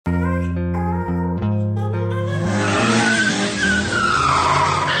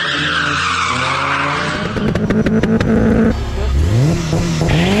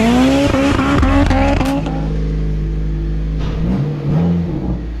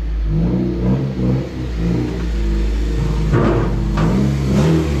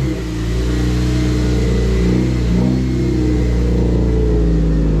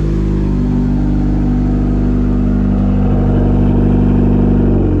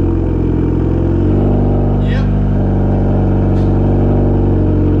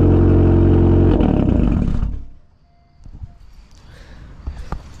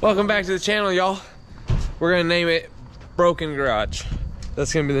Welcome back to the channel, y'all. We're gonna name it Broken Garage.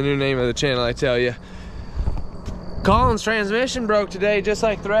 That's gonna be the new name of the channel, I tell you. Colin's transmission broke today, just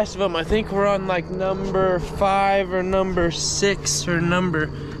like the rest of them. I think we're on like number 5 or number 6 or number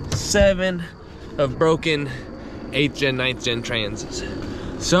 7 of broken 8th gen, 9th gen transes.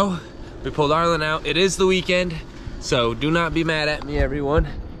 So we pulled Arlen out. It is the weekend, so do not be mad at me, everyone.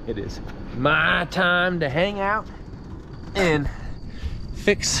 It is my time to hang out and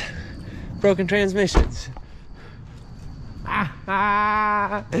fix broken transmissions.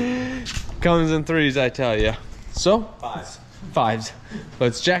 Comes in 3s, I tell you. So 5s.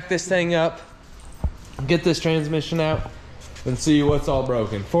 Let's jack this thing up, get this transmission out, and see what's all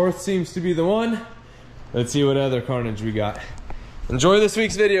broken. 4th seems to be the one. Let's see what other carnage we got. Enjoy this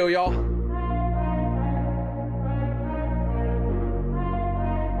week's video, y'all.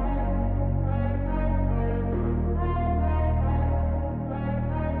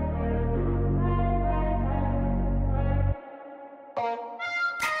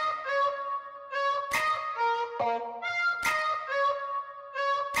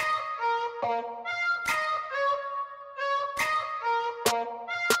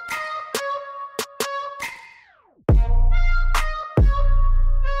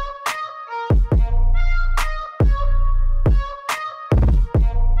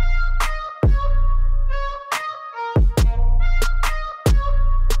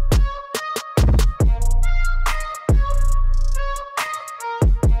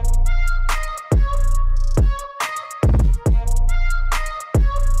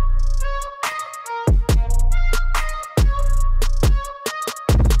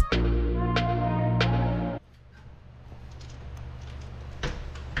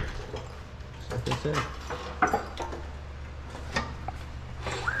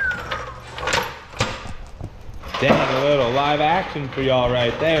 Dang, a little live action for y'all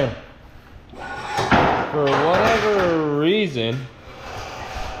right there. For whatever reason,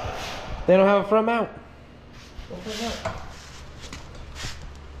 they don't have a front mount.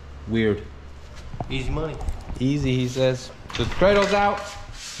 Weird. Easy money. Easy, he says. So the cradle's out,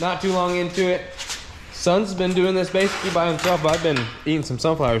 not too long into it. Son's been doing this basically by himself, but I've been eating some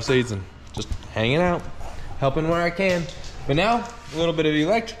sunflower seeds and just hanging out, helping where I can. But now, a little bit of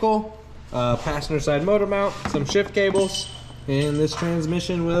electrical, passenger side motor mount, some shift cables, and this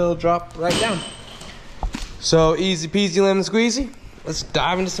transmission will drop right down. So easy peasy lemon squeezy. Let's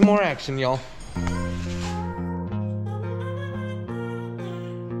dive into some more action, y'all.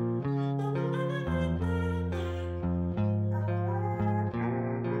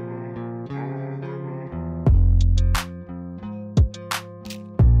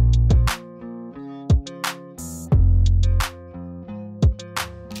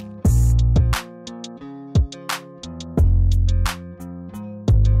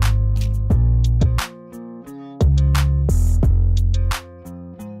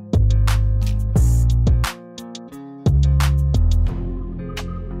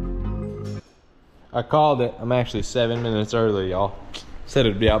 I called it. I'm actually 7 minutes early, y'all. Said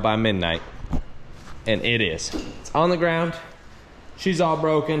it'd be out by midnight. And it is. It's on the ground. She's all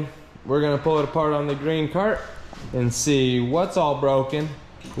broken. We're gonna pull it apart on the green cart and see what's all broken.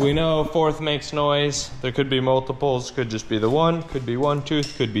 We know 4th makes noise. There could be multiples, could just be the one, could be one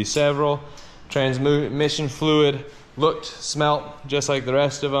tooth, could be several. Transmission fluid looked, smelt just like the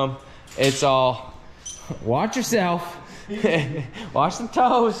rest of them. It's all, watch yourself. Watch the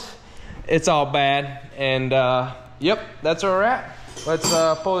toes. It's all bad, and yep, that's where we're at. Let's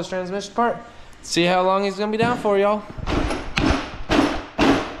pull this transmission apart, see how long he's gonna be down for, y'all.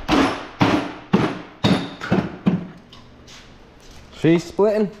 She's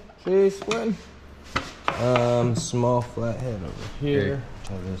splitting. Small flathead over here.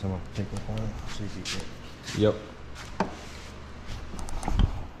 I'm gonna take it apart so you can get. Yep.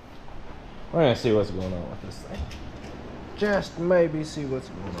 We're gonna see what's going on with this thing. Just maybe see what's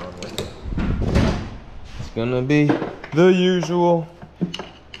going on with it. It's gonna be the usual.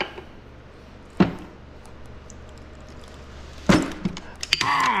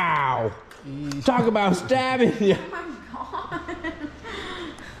 Ow! Talk about stabbing you. Oh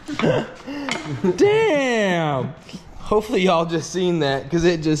my god. Damn! Hopefully y'all just seen that, because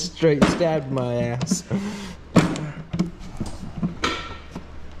it just straight stabbed my ass.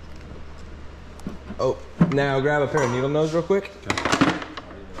 Oh, now grab a pair of needle nose real quick.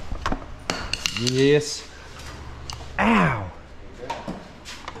 Yes. Ow!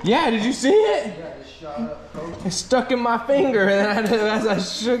 Yeah, did you see it? Yeah, it shot up. It stuck in my finger and as I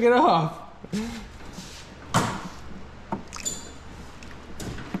shook it off.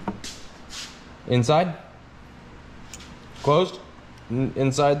 Inside? Closed?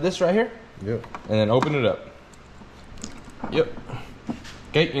 Inside this right here? Yep. And then open it up. Yep.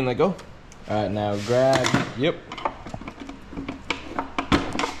 Okay, you can let go. All right, now grab, yep.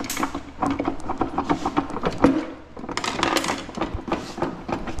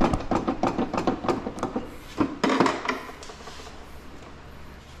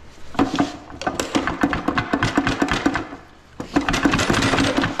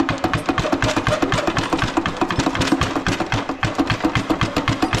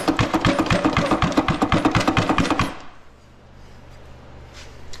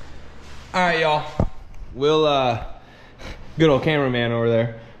 All right, y'all. We'll, good old cameraman over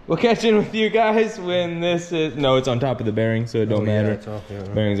there. We'll catch in with you guys when this is, no, it's on top of the bearing, so it don't matter. Yeah, it's off, yeah.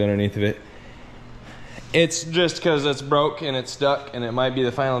 Bearing's underneath of it. It's just because it's broke and it's stuck, and it might be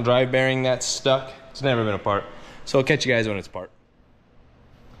the final drive bearing that's stuck. It's never been apart. So I'll catch you guys when it's apart.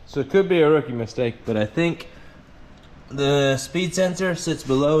 So it could be a rookie mistake, but I think the speed sensor sits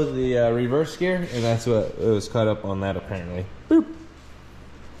below the reverse gear, and that's what it was caught up on that apparently. Boop.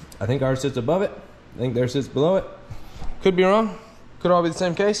 I think ours sits above it. I think theirs sits below it. Could be wrong. Could all be the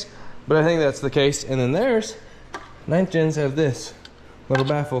same case, but I think that's the case. And then theirs, 9th gens have this little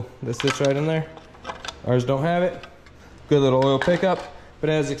baffle that sits right in there. Ours don't have it. Good little oil pickup, but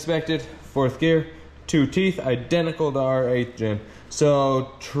as expected, 4th gear, 2 teeth, identical to our 8th gen.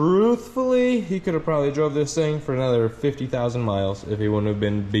 So truthfully, he could have probably drove this thing for another 50,000 miles if he wouldn't have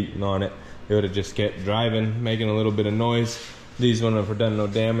been beaten on it. It would have just kept driving, making a little bit of noise. These wouldn't have done no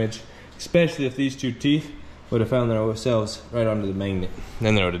damage, especially if these 2 teeth would have found themselves right onto the magnet.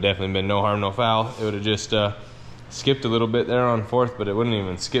 Then there would have definitely been no harm, no foul. It would have just skipped a little bit there on 4th, but it wouldn't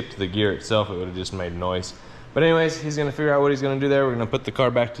even skip to the gear itself. It would have just made noise. But anyways, he's gonna figure out what he's gonna do there. We're gonna put the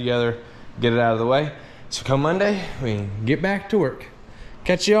car back together, get it out of the way. So come Monday, we can get back to work.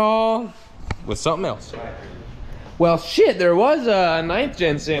 Catch y'all with something else. Well, shit, there was a 9th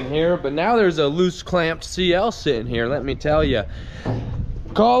gen sitting here, but now there's a loose clamped CL sitting here, let me tell you.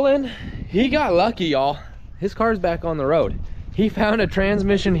 Colin, he got lucky, y'all. His car's back on the road. He found a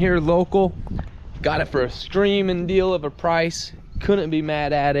transmission here local, got it for a screaming deal of a price, couldn't be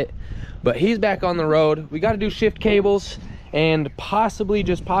mad at it, but he's back on the road. We got to do shift cables, and possibly,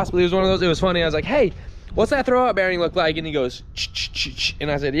 just possibly, it was one of those, it was funny, I was like, hey, what's that throwout bearing look like? And he goes, ch-ch-ch-ch.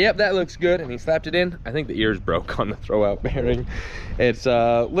 And I said, yep, that looks good. And he slapped it in. I think the ears broke on the throwout bearing. It's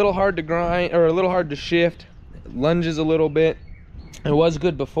a little hard to grind, or a little hard to shift. It lunges a little bit. It was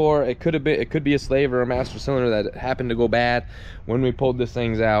good before. It could be a slave or a master cylinder that happened to go bad when we pulled this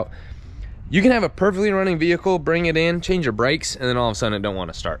things out. You can have a perfectly running vehicle, bring it in, change your brakes, and then all of a sudden it don't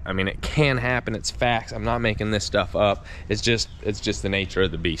want to start. I mean, it can happen. It's facts. I'm not making this stuff up. It's just the nature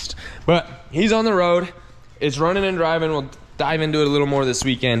of the beast. But he's on the road. It's running and driving. We'll dive into it a little more this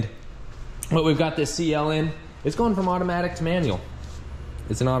weekend. But we've got this CL in. It's going from automatic to manual.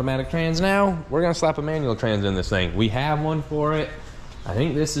 It's an automatic trans now. We're gonna slap a manual trans in this thing. We have one for it. I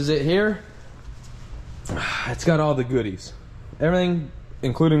think this is it here. It's got all the goodies. Everything,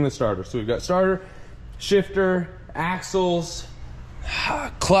 including the starter. So we've got starter, shifter, axles,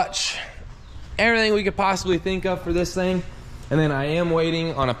 clutch, everything we could possibly think of for this thing. And then I am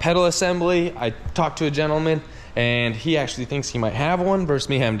waiting on a pedal assembly. I talked to a gentleman and he actually thinks he might have one versus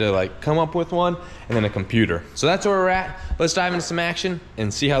me having to like come up with one, and then a computer. So that's where we're at. Let's dive into some action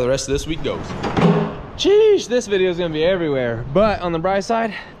and see how the rest of this week goes. Jeez, this video is gonna be everywhere. But on the bright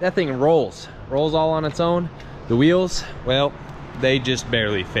side, that thing rolls all on its own. The wheels, well, they just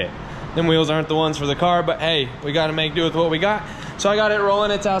barely fit. Them wheels aren't the ones for the car, but hey, we gotta make do with what we got. So I got it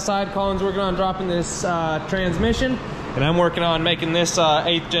rolling, it's outside. Colin's working on dropping this transmission, and I'm working on making this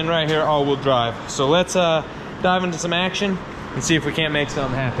 8th gen right here all-wheel drive. So let's dive into some action and see if we can't make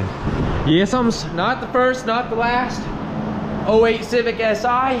something happen. Yeah, something's not the first, not the last. 08 Civic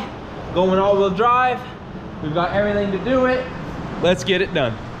Si, going all-wheel drive. We've got everything to do it. Let's get it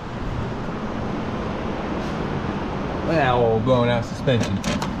done. Look at that old blown out suspension.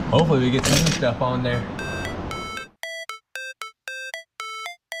 Hopefully we get some new stuff on there.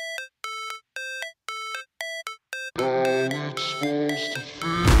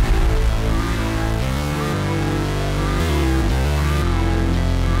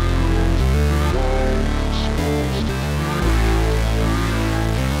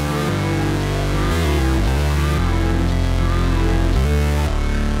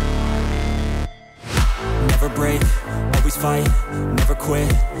 never break, always fight, never quit,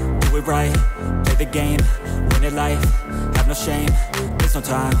 do it right, play the game, win it life, have no shame, there's no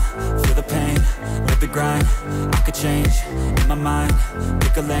time, feel the pain, live the grind, I could change, in my mind,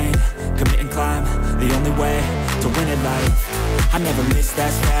 pick a lane, commit and climb, the only way to win it life, I never miss,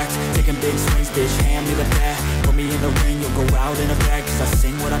 that's fact, taking big swings, bitch, hand me the bat, put me in the ring, you'll go out in a bag, cause I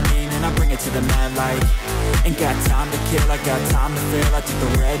sing what I mean, and I bring it to the mad light, ain't got time to kill, I got time to feel, I took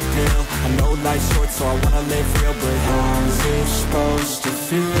the red pill, I know life's short, so I wanna live real, but how's it supposed to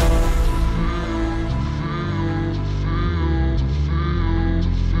feel?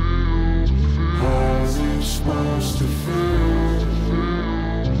 How's it supposed to feel?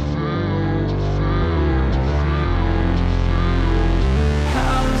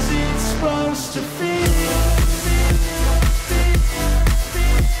 How's it supposed to feel?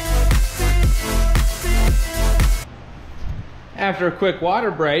 After a quick water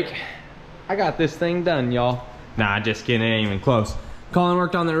break, I got this thing done, y'all. Nah, just kidding, it ain't even close. Colin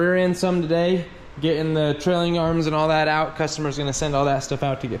worked on the rear end some today, getting the trailing arms and all that out. Customer's gonna send all that stuff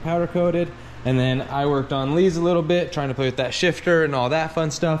out to get powder coated. And then I worked on Lee's a little bit, trying to play with that shifter and all that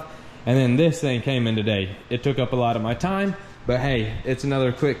fun stuff. And then this thing came in today. It took up a lot of my time, but hey, it's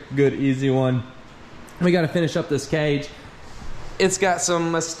another quick, good, easy one. We gotta finish up this cage. It's got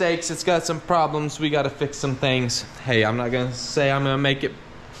some mistakes, it's got some problems, we gotta fix some things. Hey, I'm not gonna say I'm gonna make it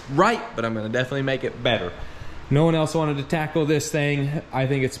right, but I'm gonna definitely make it better. No one else wanted to tackle this thing. I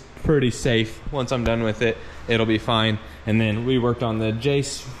think it's pretty safe. Once I'm done with it, it'll be fine. And then we worked on the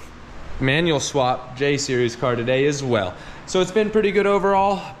manual swap J-Series car today as well. So it's been pretty good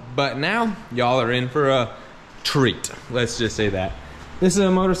overall, but now y'all are in for a treat. Let's just say that. This is a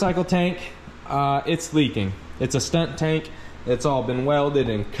motorcycle tank. It's leaking. It's a stunt tank. It's all been welded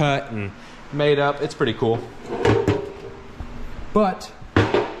and cut and made up. It's pretty cool. But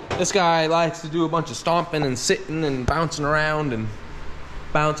this guy likes to do a bunch of stomping and sitting and bouncing around,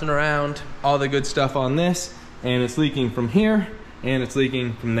 all the good stuff on this. And it's leaking from here and it's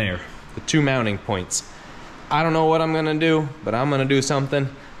leaking from there. The two mounting points. I don't know what I'm gonna do, but I'm gonna do something.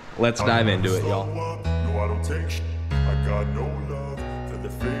 Let's dive into it, y'all. No, I don't take shit. I got no love for the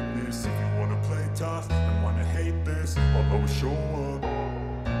fakeness. If you wanna play tough and wanna hate this, I'll always show up.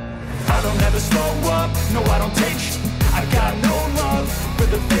 I don't ever slow up, no I don't take shit. I got no love for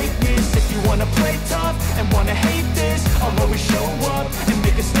the fakeness. If you wanna play tough and wanna hate this, I'll always show up and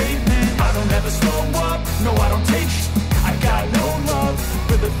make a statement. I don't ever slow up, no I don't take shit. I got no love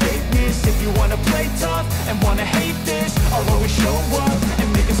for the fakeness. If you wanna play tough and wanna hate this, I'll always show up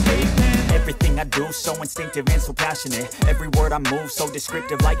and make a statement. Everything I do so instinctive and so passionate. Every word I move so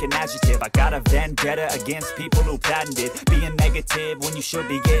descriptive like an adjective. I got a vendetta against people who patented being negative when you should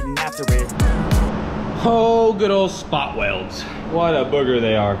be getting after it. Oh, good old spot welds. What a booger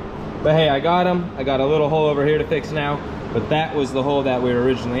they are. But hey, I got them. I got a little hole over here to fix now, but that was the hole that we were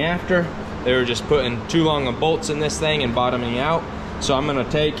originally after. They were just putting too long of bolts in this thing and bottoming out. So I'm gonna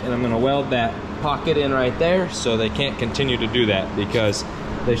take and I'm gonna weld that pocket in right there so they can't continue to do that, because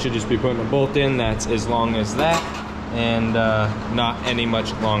they should just be putting a bolt in that's as long as that and not any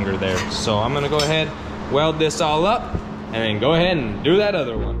much longer there. So I'm gonna go ahead, weld this all up, and then go ahead and do that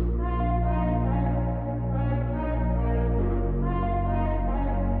other one.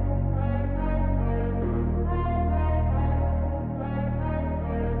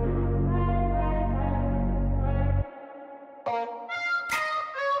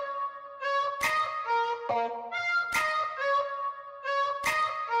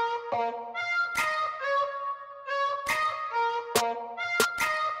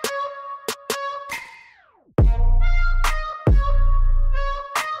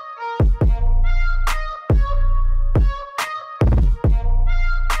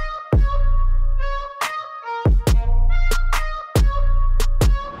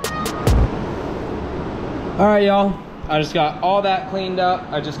 All right, y'all, I just got all that cleaned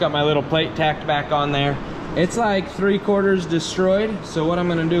up. I just got my little plate tacked back on there. It's like 3/4 destroyed. So what I'm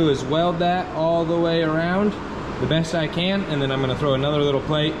gonna do is weld that all the way around the best I can. And then I'm gonna throw another little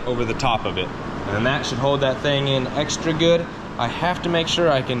plate over the top of it. And then that should hold that thing in extra good. I have to make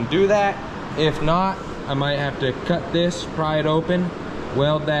sure I can do that. If not, I might have to cut this, pry it open,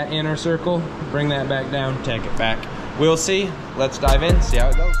 weld that inner circle, bring that back down, take it back. We'll see. Let's dive in, see how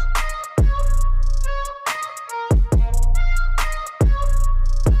it goes.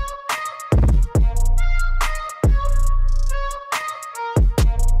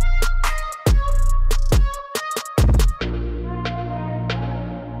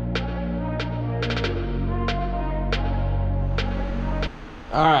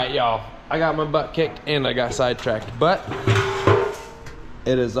 All right, y'all, I got my butt kicked and I got sidetracked, but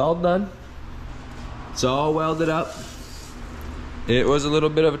it is all done. It's all welded up. It was a little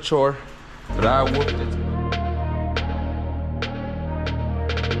bit of a chore, but I whooped it.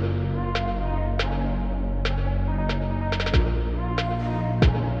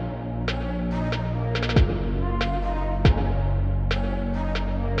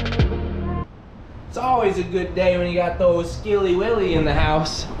 It's always a good day when you got those Skilly Willy in the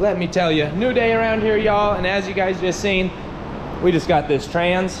house. Let me tell you, new day around here, y'all. And as you guys just seen, we just got this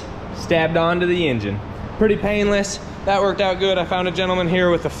trans stabbed onto the engine. Pretty painless. That worked out good. I found a gentleman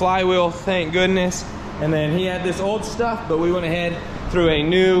here with a flywheel, thank goodness. And then he had this old stuff, but we went ahead, threw a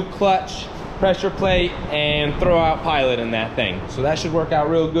new clutch, pressure plate, and throw out pilot in that thing. So that should work out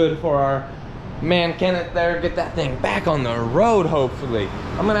real good for our man Kenneth there, get that thing back on the road, hopefully.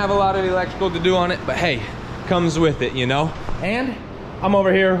 I'm gonna have a lot of electrical to do on it, but hey, comes with it, you know? And I'm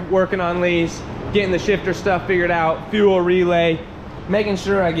over here working on Lee's, getting the shifter stuff figured out, fuel relay, making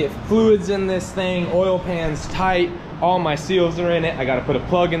sure I get fluids in this thing, oil pan's tight, all my seals are in it. I gotta put a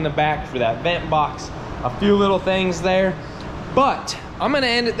plug in the back for that vent box, a few little things there. But I'm gonna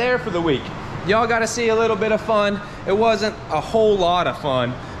end it there for the week. Y'all gotta see a little bit of fun. It wasn't a whole lot of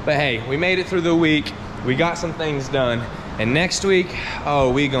fun, but hey, we made it through the week. We got some things done. And next week,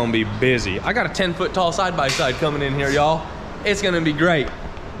 oh, we gonna be busy. I got a 10-foot tall side-by-side coming in here, y'all. It's gonna be great.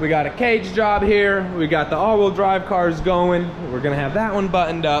 We got a cage job here. We got the all-wheel drive cars going. We're gonna have that one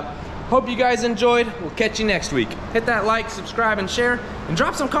buttoned up. Hope you guys enjoyed. We'll catch you next week. Hit that like, subscribe, and share, and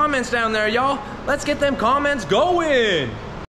drop some comments down there, y'all. Let's get them comments going.